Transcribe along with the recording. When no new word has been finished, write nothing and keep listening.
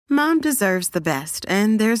Mom deserves the best,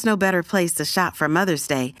 and there's no better place to shop for Mother's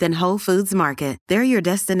Day than Whole Foods Market. They're your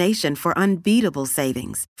destination for unbeatable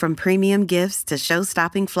savings, from premium gifts to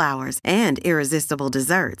show-stopping flowers and irresistible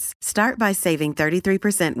desserts. Start by saving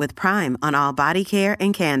 33% with Prime on all body care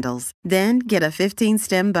and candles. Then get a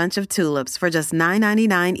 15-stem bunch of tulips for just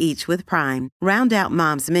 $9.99 each with Prime. Round out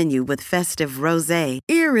Mom's menu with festive rosé,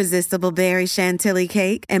 irresistible berry chantilly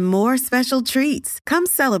cake, and more special treats. Come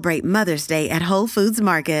celebrate Mother's Day at Whole Foods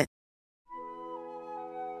Market.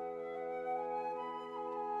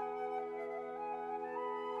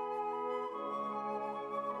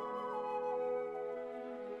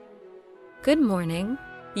 Good morning.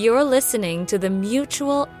 You're listening to the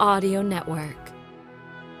Mutual Audio Network.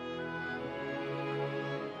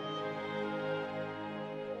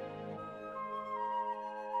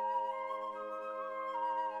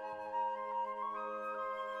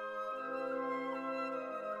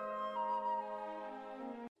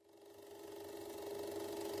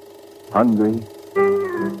 Hungry?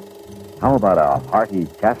 How about a hearty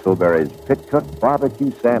Castleberry's pit-cooked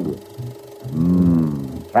barbecue sandwich?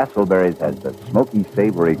 Castleberry's has the smoky,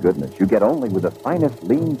 savory goodness you get only with the finest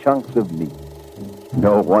lean chunks of meat.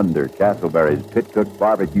 No wonder Castleberry's pit-cooked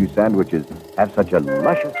barbecue sandwiches have such a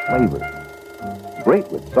luscious flavor. Great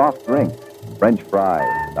with soft drinks, French fries,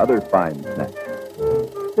 and other fine snacks.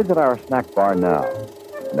 Visit our snack bar now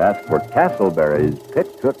and ask for Castleberry's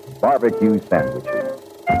pit-cooked barbecue sandwiches.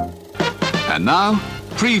 And now,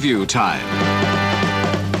 preview time.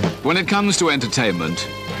 When it comes to entertainment,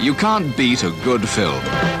 you can't beat a good film.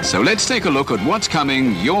 So let's take a look at what's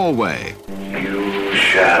coming your way. You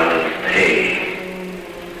shall pay,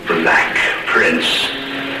 Black Prince.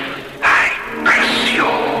 I curse you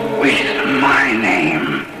with my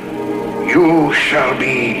name. You shall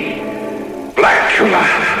be Blackula.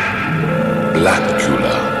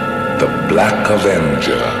 Blackula, the Black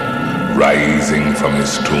Avenger, rising from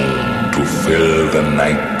his tomb to fill the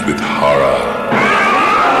night with horror.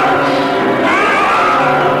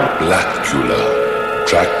 Blackula,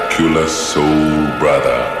 Dracula's soul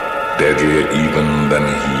brother, deadlier even than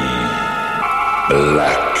he.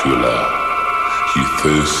 Blackula, he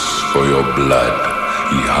thirsts for your blood,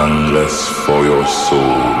 he hungers for your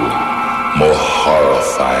soul, more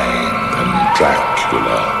horrifying than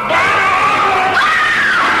Dracula.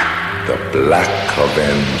 The Black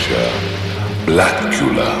Avenger,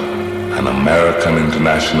 Blackula, an American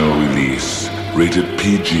international release, rated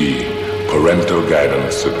PG, parental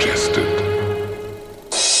guidance suggested.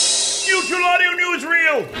 Mutual Audio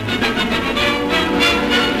Newsreel!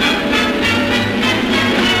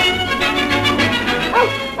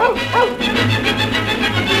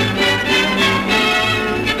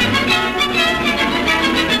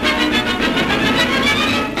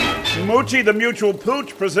 Smoochie the Mutual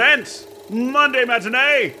Pooch presents Monday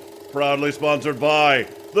Matinee, proudly sponsored by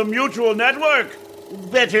the Mutual Network.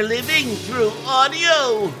 Better living through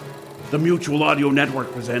audio. The Mutual Audio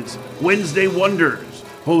Network presents Wednesday Wonders.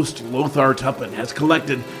 Host Lothar Tuppen has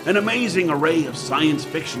collected an amazing array of science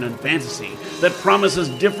fiction and fantasy that promises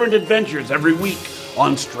different adventures every week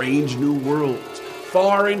on strange new worlds,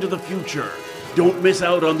 far into the future. Don't miss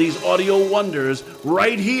out on these audio wonders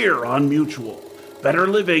right here on Mutual. Better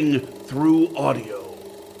living through audio.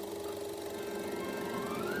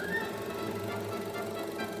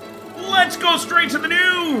 Let's go straight to the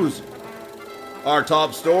news! Our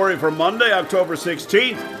top story for Monday, October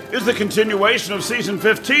 16th, is the continuation of Season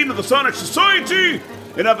 15 of the Sonic Society.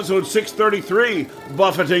 In episode 633,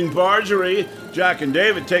 Buffeting Bargery, Jack and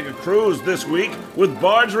David take a cruise this week with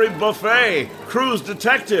Bargery Buffet, Cruise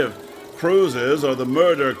Detective. Cruises are the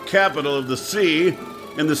murder capital of the sea,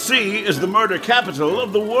 and the sea is the murder capital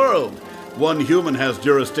of the world. One human has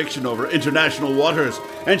jurisdiction over international waters,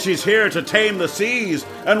 and she's here to tame the seas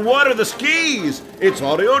and water the skis. It's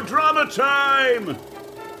audio drama time!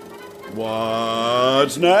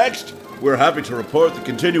 What's next? We're happy to report the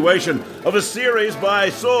continuation of a series by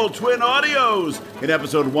Soul Twin Audios. In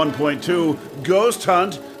episode 1.2, Ghost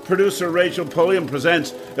Hunt, producer Rachel Pulliam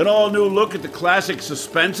presents an all-new look at the classic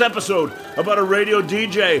suspense episode about a radio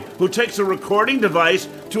DJ who takes a recording device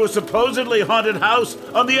to a supposedly haunted house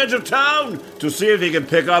on the edge of town to see if he can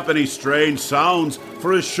pick up any strange sounds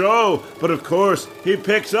for his show. But of course, he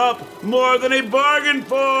picks up more than he bargained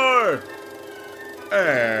for.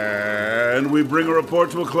 And we bring a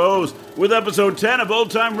report to a close with episode 10 of Old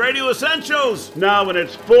Time Radio Essentials. Now in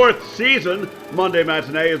its 4th season, Monday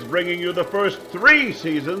Matinee is bringing you the first 3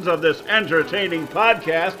 seasons of this entertaining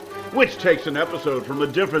podcast, which takes an episode from a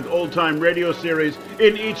different old-time radio series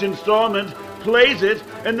in each installment, plays it,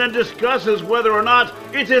 and then discusses whether or not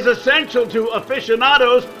it is essential to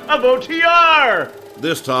aficionados of OTR.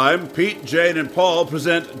 This time, Pete, Jane, and Paul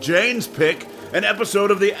present Jane's Pick, an episode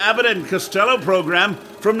of the Abbott and Costello program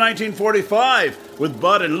from 1945, with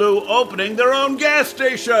Bud and Lou opening their own gas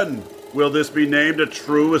station. Will this be named a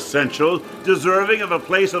true essential, deserving of a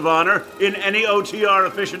place of honor in any OTR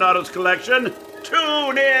aficionados collection?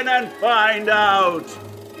 Tune in and find out.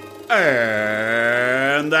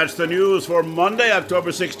 And that's the news for Monday, October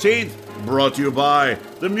 16th, brought to you by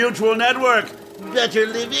the Mutual Network. Better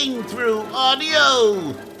living through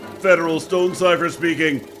audio. Federal Stone Cipher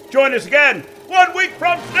speaking. Join us again 1 week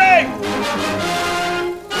from today.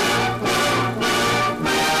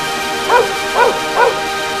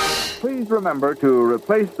 Please remember to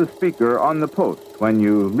replace the speaker on the post when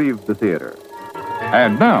you leave the theater.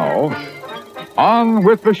 And now, on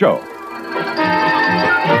with the show.